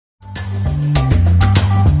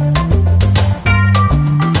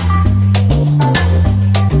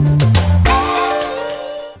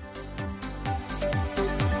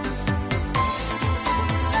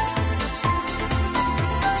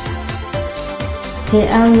The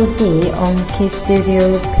LED on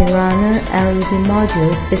keyestudio Piranha LED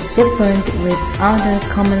module is different with other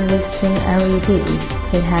commonly seen LEDs.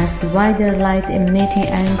 It has wider light emitting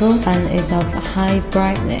angle and is of high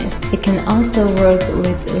brightness. It can also work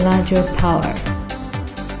with larger power.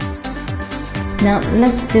 Now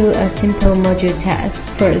let's do a simple module test.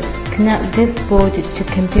 First, connect this board to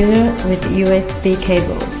computer with USB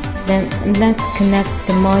cable. Then let's connect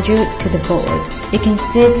the module to the board. You can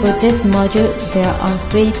see for this module there are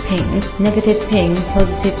 3 pins: negative pin,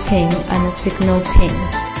 positive pin, and a signal pin.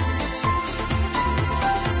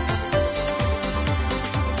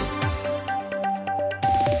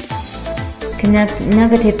 Connect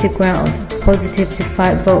negative to ground, positive to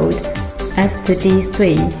 5 volt, S to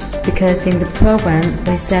D3, because in the program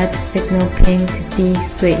we set signal pin to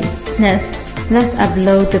D3. Next, let's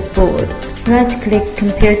upload the board. Right-click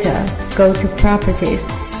Computer, go to Properties,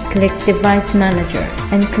 click Device Manager,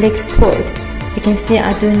 and click Port. You can see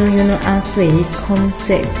Arduino Uno R3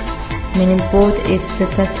 COM6, meaning board is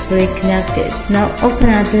successfully connected. Now open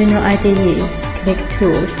Arduino IDE, click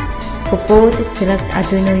Tools. For board, select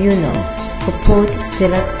Arduino Uno. For port,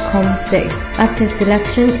 select COM6. After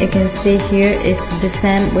selection, you can see here is the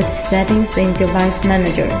same with settings in Device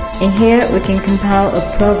Manager. In here, we can compile a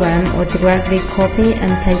program or directly copy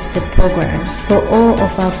and paste the program. For all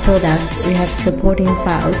of our products, we have supporting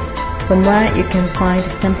files, from where you can find a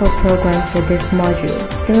sample program for this module.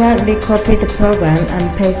 Directly copy the program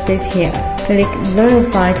and paste it here. Click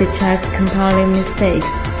Verify to check compiling mistakes.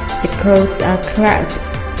 The codes are correct.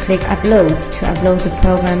 Click Upload to upload the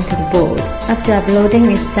program to the board. After uploading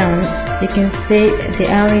is done, you can see the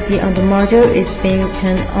LED on the module is being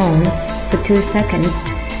turned on for 2 seconds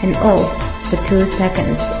and off for 2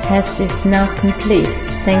 seconds. Test is now complete.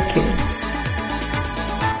 Thank you.